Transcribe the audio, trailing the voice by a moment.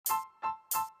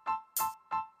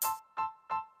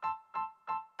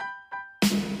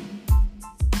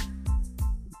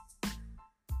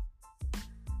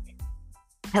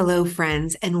Hello,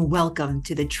 friends, and welcome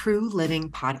to the True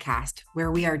Living Podcast,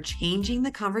 where we are changing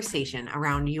the conversation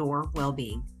around your well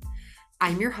being.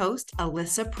 I'm your host,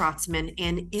 Alyssa Protzman,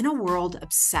 and in a world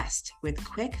obsessed with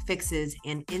quick fixes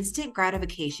and instant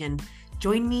gratification,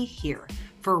 join me here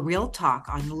for real talk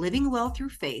on living well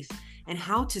through faith and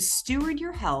how to steward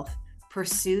your health,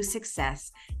 pursue success,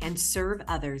 and serve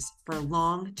others for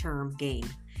long term gain.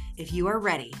 If you are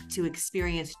ready to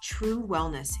experience true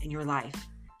wellness in your life,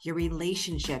 your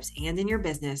relationships, and in your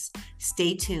business,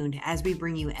 stay tuned as we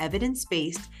bring you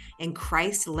evidence-based and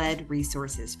Christ-led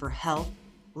resources for health,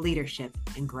 leadership,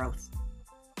 and growth.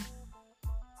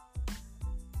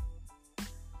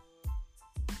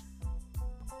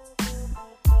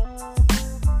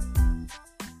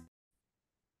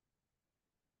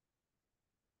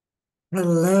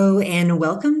 Hello, and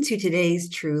welcome to today's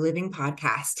True Living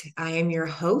Podcast. I am your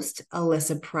host,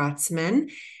 Alyssa Protzman,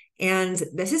 and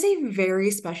this is a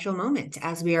very special moment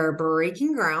as we are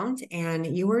breaking ground and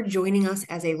you are joining us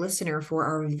as a listener for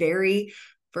our very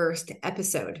first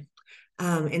episode.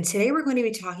 And today we're going to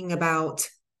be talking about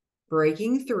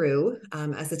breaking through,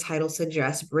 as the title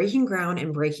suggests, breaking ground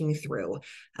and breaking through,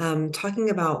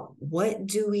 talking about what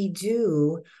do we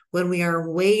do when we are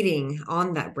waiting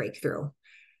on that breakthrough.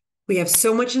 We have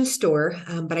so much in store,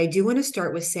 but I do want to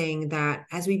start with saying that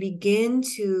as we begin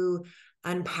to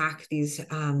unpack these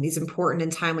important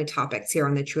and timely topics here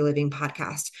on the True Living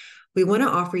Podcast, we want to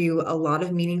offer you a lot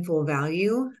of meaningful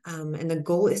value, and the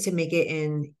goal is to make it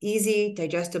in easy,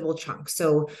 digestible chunks.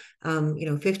 So,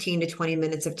 15 to 20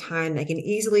 minutes of time that can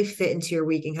easily fit into your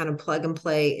week and kind of plug and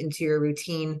play into your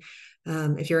routine.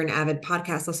 If you're an avid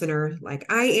podcast listener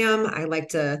like I am, I like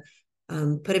to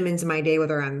put them into my day,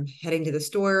 whether I'm heading to the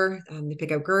store to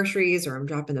pick up groceries, or I'm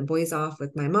dropping the boys off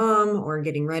with my mom, or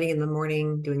getting ready in the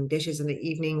morning, doing dishes in the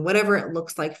evening, whatever it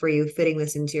looks like for you, fitting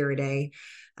this into your day.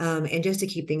 And just to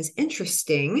keep things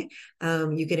interesting,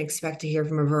 you can expect to hear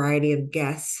from a variety of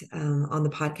guests on the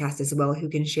podcast as well, who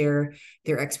can share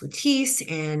their expertise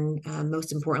and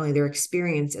most importantly, their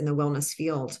experience in the wellness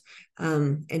field.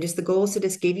 And just the goal is to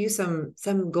just give you some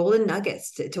golden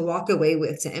nuggets to walk away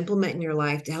with, to implement in your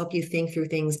life, to help you think through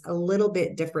things a little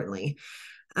bit differently.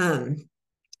 And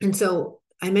so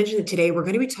I mentioned that today we're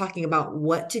going to be talking about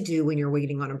what to do when you're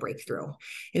waiting on a breakthrough.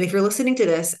 And if you're listening to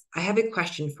this, I have a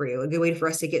question for you, a good way for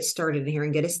us to get started in here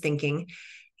and get us thinking.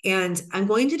 And I'm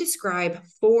going to describe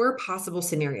 4 possible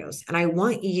scenarios, and I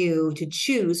want you to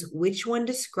choose which one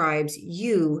describes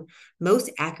you most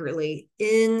accurately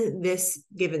in this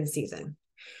given season.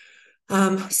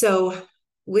 So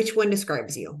which one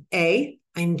describes you? A,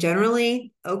 I'm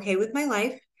generally okay with my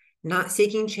life, not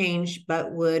seeking change,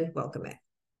 but would welcome it.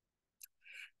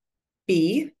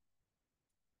 B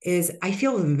is I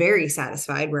feel very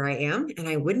satisfied where I am and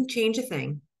I wouldn't change a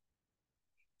thing.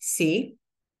 C,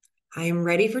 I am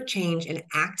ready for change and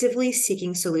actively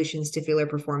seeking solutions to feel or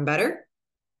perform better.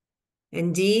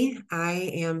 And D,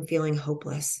 I am feeling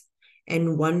hopeless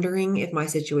and wondering if my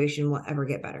situation will ever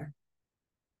get better.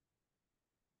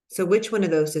 So which one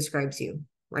of those describes you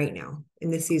right now in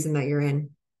the season that you're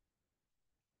in?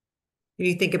 When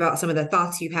you think about some of the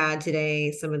thoughts you've had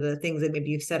today, some of the things that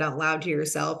maybe you've said out loud to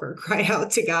yourself or cried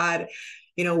out to God,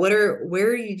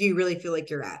 where do you really feel like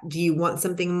you're at? Do you want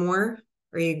something more?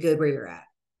 Or are you good where you're at?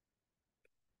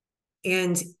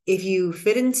 And if you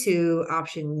fit into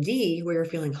option D, where you're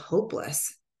feeling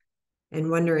hopeless and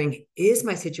wondering, is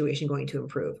my situation going to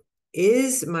improve?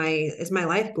 Is my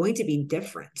life going to be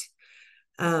different?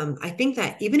 I think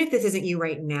that even if this isn't you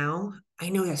right now, I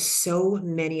know that so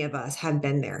many of us have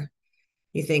been there.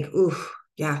 You think, ooh,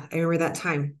 yeah, I remember that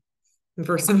time. And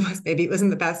for some of us, maybe it was in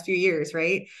the past few years,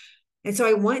 right? And so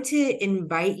I want to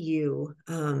invite you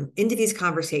into these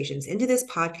conversations, into this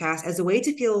podcast, as a way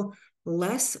to feel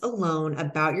less alone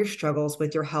about your struggles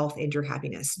with your health and your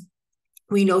happiness.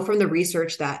 We know from the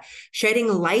research that shedding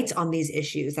light on these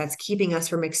issues that's keeping us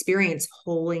from experiencing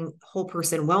whole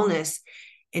person wellness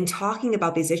and talking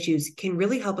about these issues can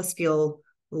really help us feel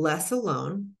less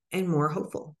alone and more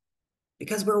hopeful.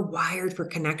 Because we're wired for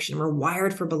connection. We're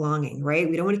wired for belonging, right?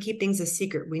 We don't want to keep things a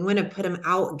secret. We want to put them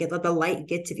out, let the light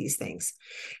get to these things.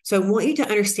 So I want you to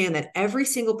understand that every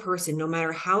single person, no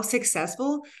matter how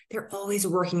successful, they're always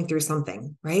working through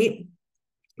something, right?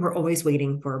 We're always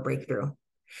waiting for a breakthrough.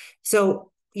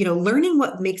 So, learning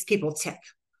what makes people tick,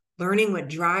 learning what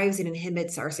drives and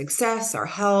inhibits our success, our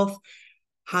health,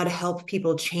 how to help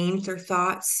people change their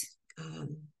thoughts,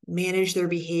 manage their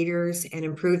behaviors, and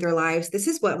improve their lives. This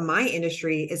is what my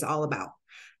industry is all about.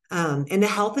 And the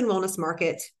health and wellness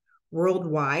market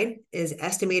worldwide is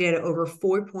estimated at over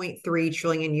 4.3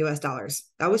 trillion US dollars.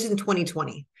 That was in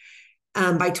 2020.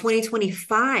 By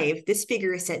 2025, this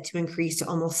figure is set to increase to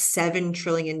almost $7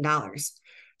 trillion.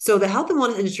 So the health and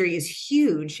wellness industry is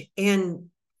huge, and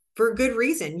for good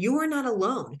reason. You are not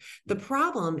alone. The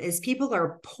problem is people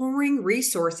are pouring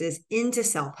resources into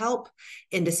self-help,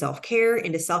 into self-care,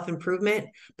 into self-improvement,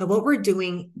 but what we're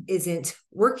doing isn't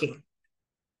working.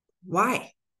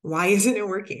 Why? Why isn't it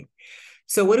working?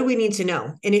 So what do we need to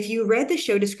know? And if you read the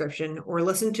show description or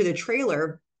listened to the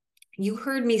trailer, you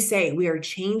heard me say we are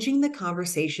changing the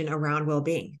conversation around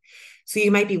well-being. So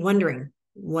you might be wondering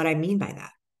what I mean by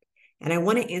that. And I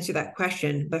want to answer that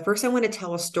question. But first, I want to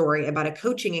tell a story about a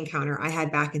coaching encounter I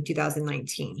had back in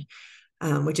 2019,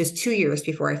 which is 2 years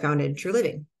before I founded True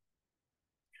Living.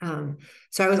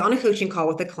 So I was on a coaching call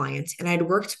with a client, and I'd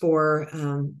worked for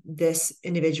this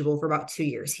individual for about 2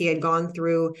 years. He had gone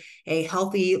through a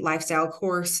healthy lifestyle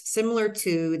course similar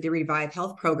to the Revive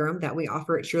Health program that we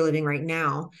offer at True Living right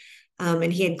now.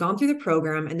 And he had gone through the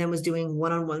program and then was doing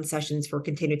one-on-one sessions for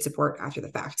continued support after the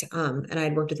fact. And I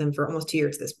had worked with him for almost 2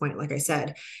 years at this point, like I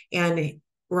said. And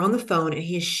we're on the phone and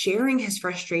he's sharing his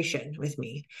frustration with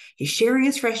me. He's sharing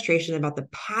his frustration about the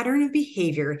pattern of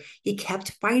behavior he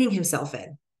kept finding himself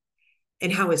in,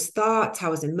 and how his thoughts,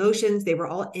 how his emotions, they were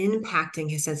all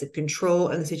impacting his sense of control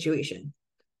in the situation.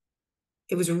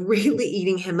 It was really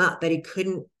eating him up that he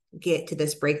couldn't get to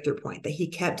this breakthrough point, that he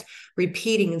kept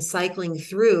repeating and cycling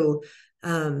through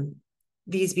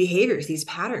these behaviors, these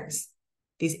patterns,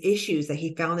 these issues that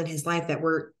he found in his life that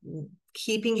were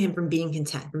keeping him from being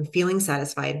content, from feeling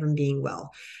satisfied, from being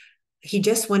well. He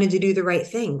just wanted to do the right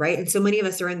thing, right? And so many of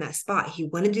us are in that spot. He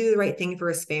wanted to do the right thing for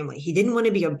his family. He didn't want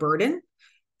to be a burden.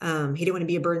 He didn't want to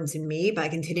be a burden to me by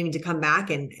continuing to come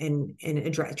back and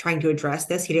trying to address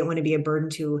this. He didn't want to be a burden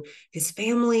to his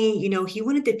family. He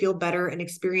wanted to feel better and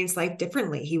experience life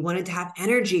differently. He wanted to have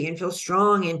energy and feel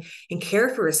strong and care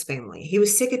for his family. He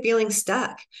was sick of feeling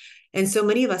stuck. And so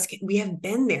many of us, we have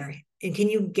been there. And can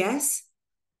you guess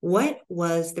what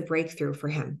was the breakthrough for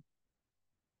him?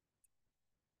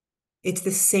 It's the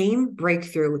same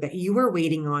breakthrough that you are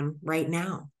waiting on right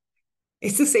now.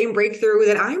 It's the same breakthrough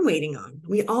that I'm waiting on.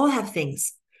 We all have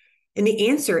things. And the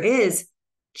answer is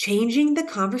changing the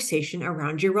conversation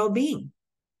around your well-being.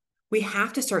 We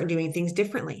have to start doing things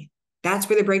differently. That's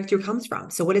where the breakthrough comes from.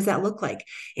 So what does that look like?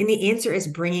 And the answer is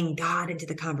bringing God into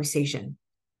the conversation.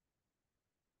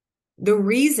 The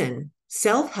reason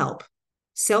self-help,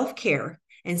 self-care,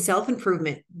 and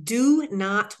self-improvement do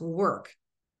not work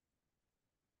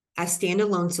as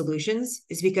standalone solutions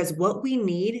is because what we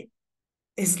need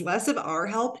is less of our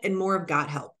help and more of God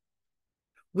help.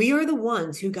 We are the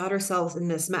ones who got ourselves in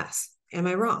this mess. Am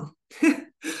I wrong?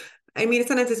 I mean,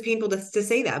 sometimes it's painful to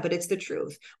say that, but it's the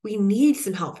truth. We need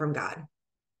some help from God.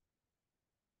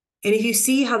 And if you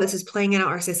see how this is playing out in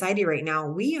our society right now,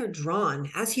 we are drawn,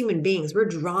 as human beings, we're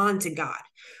drawn to God.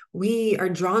 We are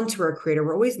drawn to our creator.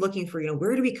 We're always looking for,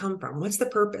 where do we come from? What's the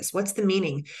purpose? What's the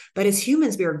meaning? But as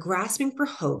humans, we are grasping for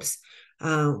hopes.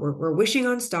 We're wishing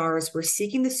on stars. We're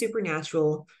seeking the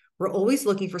supernatural. We're always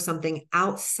looking for something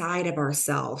outside of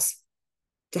ourselves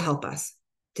to help us,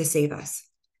 to save us.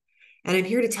 And I'm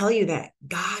here to tell you that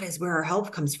God is where our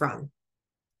help comes from.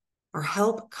 Our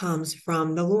help comes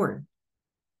from the Lord.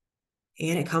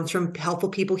 And it comes from helpful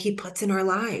people he puts in our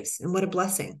lives. And what a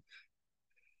blessing.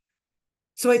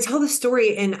 So I tell the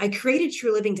story, and I created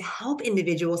True Living to help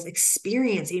individuals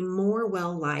experience a more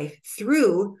well life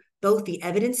through both the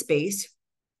evidence-based,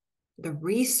 the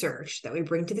research that we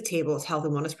bring to the table as health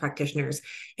and wellness practitioners,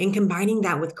 and combining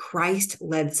that with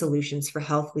Christ-led solutions for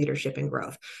health, leadership, and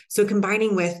growth. So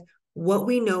combining with what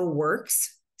we know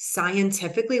works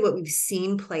scientifically, what we've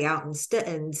seen play out in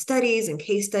studies and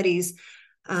case studies,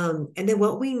 and then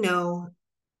what we know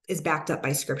is backed up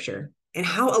by scripture, and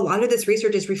how a lot of this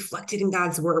research is reflected in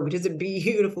God's word, which is a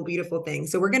beautiful, beautiful thing.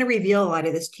 So we're going to reveal a lot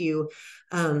of this to you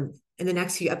in the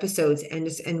next few episodes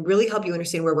and really help you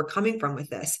understand where we're coming from with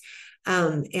this.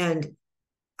 And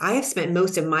I have spent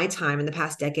most of my time in the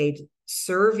past decade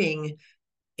serving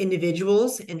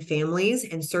individuals and families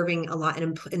and serving a lot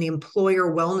in the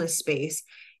employer wellness space.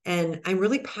 And I'm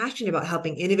really passionate about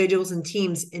helping individuals and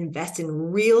teams invest in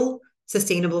real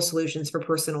sustainable solutions for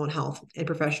personal and health and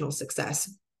professional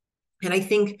success. And I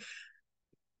think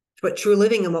what True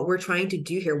Living and what we're trying to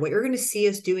do here, what you're going to see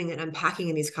us doing and unpacking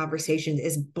in these conversations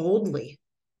is boldly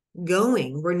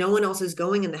going where no one else is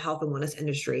going in the health and wellness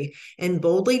industry, and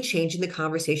boldly changing the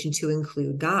conversation to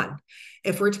include God.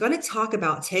 If we're going to talk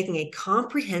about taking a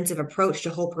comprehensive approach to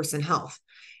whole person health,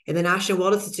 in the National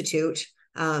Wellness Institute,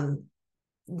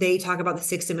 they talk about the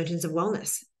 6 dimensions of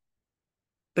wellness.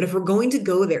 But if we're going to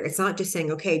go there, it's not just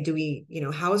saying, okay,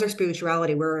 how is our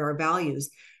spirituality? Where are our values?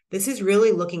 This is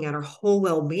really looking at our whole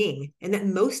well-being, and that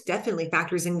most definitely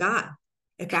factors in God.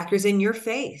 It factors in your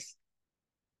faith.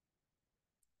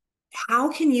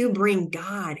 How can you bring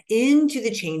God into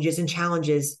the changes and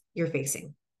challenges you're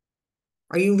facing?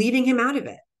 Are you leaving him out of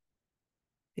it?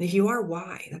 And if you are,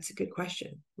 why? That's a good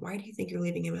question. Why do you think you're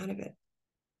leaving him out of it?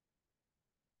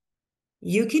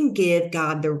 You can give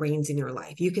God the reins in your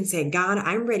life. You can say, God,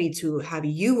 I'm ready to have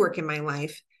you work in my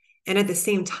life. And at the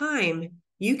same time,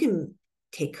 you can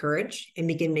take courage and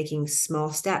begin making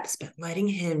small steps, but letting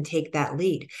him take that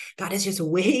lead. God is just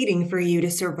waiting for you to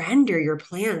surrender your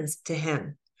plans to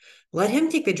him. Let him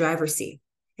take the driver's seat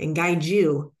and guide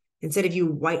you instead of you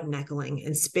white knuckling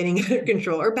and spinning out of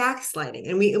control or backsliding.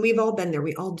 And we've all been there.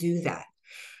 We all do that.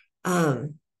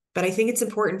 But I think it's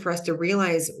important for us to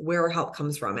realize where our help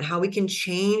comes from and how we can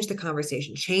change the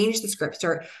conversation, change the script,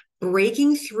 start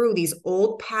breaking through these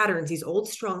old patterns, these old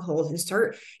strongholds, and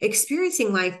start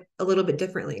experiencing life a little bit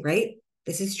differently, right?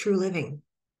 This is true living.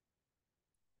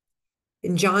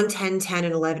 In John 10:10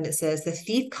 and 11, it says, the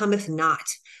thief cometh not,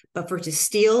 but for to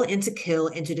steal and to kill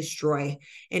and to destroy.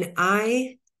 And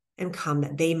I am come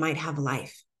that they might have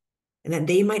life and that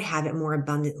they might have it more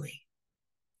abundantly.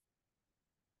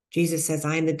 Jesus says,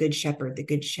 I am the good shepherd. The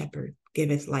good shepherd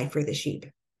giveth life for the sheep.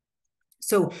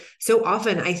 So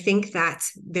often I think that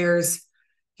there's,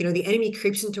 the enemy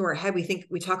creeps into our head.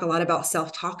 We talk a lot about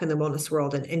self-talk in the wellness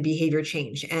world and behavior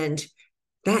change. And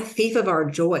that thief of our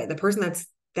joy, the person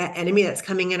that enemy that's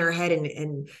coming in our head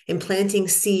and implanting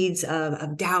seeds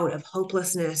of doubt, of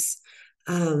hopelessness,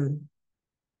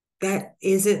 that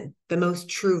isn't the most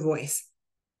true voice.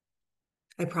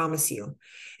 I promise you.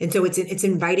 And so it's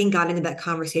inviting God into that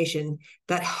conversation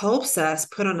that helps us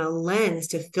put on a lens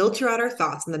to filter out our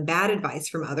thoughts and the bad advice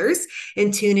from others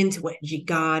and tune into what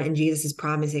God and Jesus is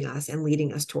promising us and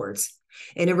leading us towards.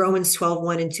 And in Romans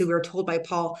 12:1-2, we are told by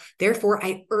Paul, therefore,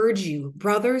 I urge you,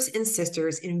 brothers and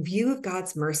sisters, in view of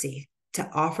God's mercy, to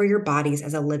offer your bodies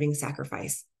as a living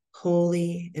sacrifice,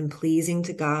 holy and pleasing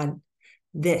to God.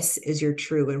 This is your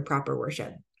true and proper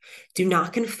worship. Do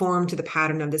not conform to the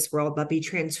pattern of this world, but be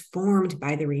transformed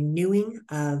by the renewing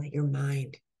of your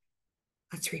mind.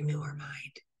 Let's renew our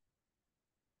mind.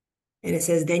 And it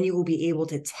says, then you will be able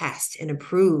to test and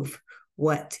approve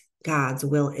what God's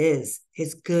will is,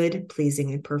 his good,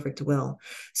 pleasing, and perfect will.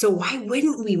 So why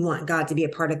wouldn't we want God to be a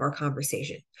part of our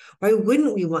conversation? Why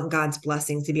wouldn't we want God's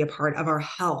blessings to be a part of our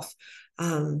health,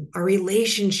 our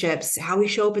relationships, how we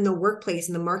show up in the workplace,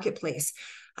 in the marketplace?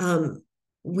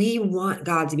 We want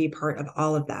God to be part of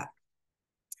all of that.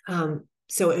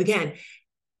 So again,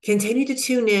 continue to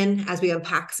tune in as we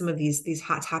unpack some of these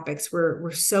hot topics. We're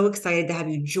so excited to have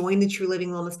you join the True Living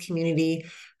Wellness community.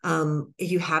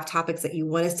 If you have topics that you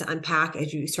want us to unpack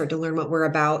as you start to learn what we're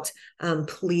about,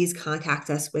 please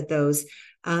contact us with those.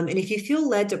 And if you feel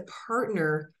led to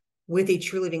partner with a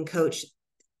True Living coach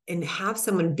and have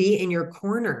someone be in your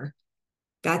corner,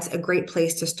 that's a great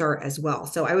place to start as well.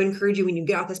 So I would encourage you, when you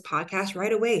get off this podcast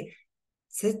right away,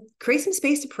 create some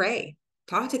space to pray.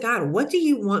 Talk to God. What do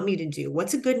you want me to do?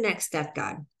 What's a good next step,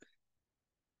 God?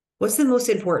 What's the most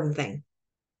important thing?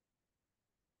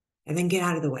 And then get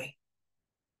out of the way.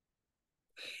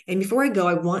 And before I go,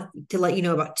 I want to let you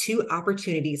know about 2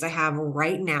 opportunities I have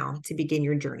right now to begin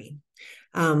your journey.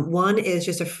 One is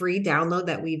just a free download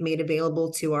that we've made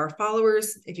available to our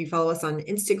followers. If you follow us on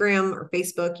Instagram or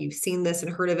Facebook, you've seen this and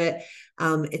heard of it.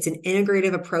 It's an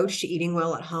integrative approach to eating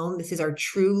well at home. This is our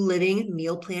True Living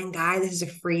Meal Plan Guide. This is a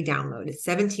free download. It's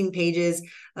 17 pages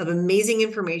of amazing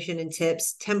information and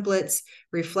tips, templates,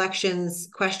 reflections,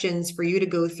 questions for you to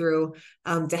go through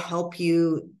to help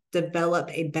you develop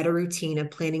a better routine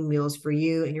of planning meals for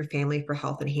you and your family for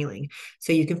health and healing.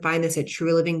 So you can find this at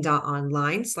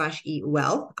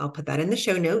trueliving.online/eatwell. I'll put that in the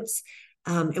show notes.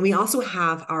 And we also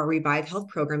have our Revive Health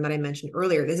program that I mentioned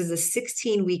earlier. This is a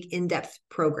 16-week in-depth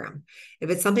program. If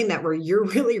it's something that you're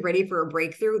really ready for a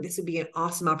breakthrough, this would be an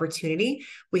awesome opportunity.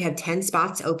 We have 10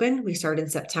 spots open. We start in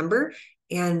September.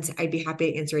 And I'd be happy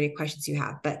to answer any questions you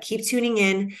have. But keep tuning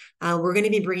in. We're going to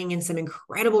be bringing in some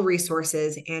incredible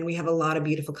resources, and we have a lot of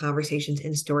beautiful conversations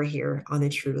in store here on the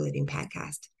True Living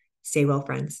podcast. Stay well,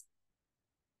 friends.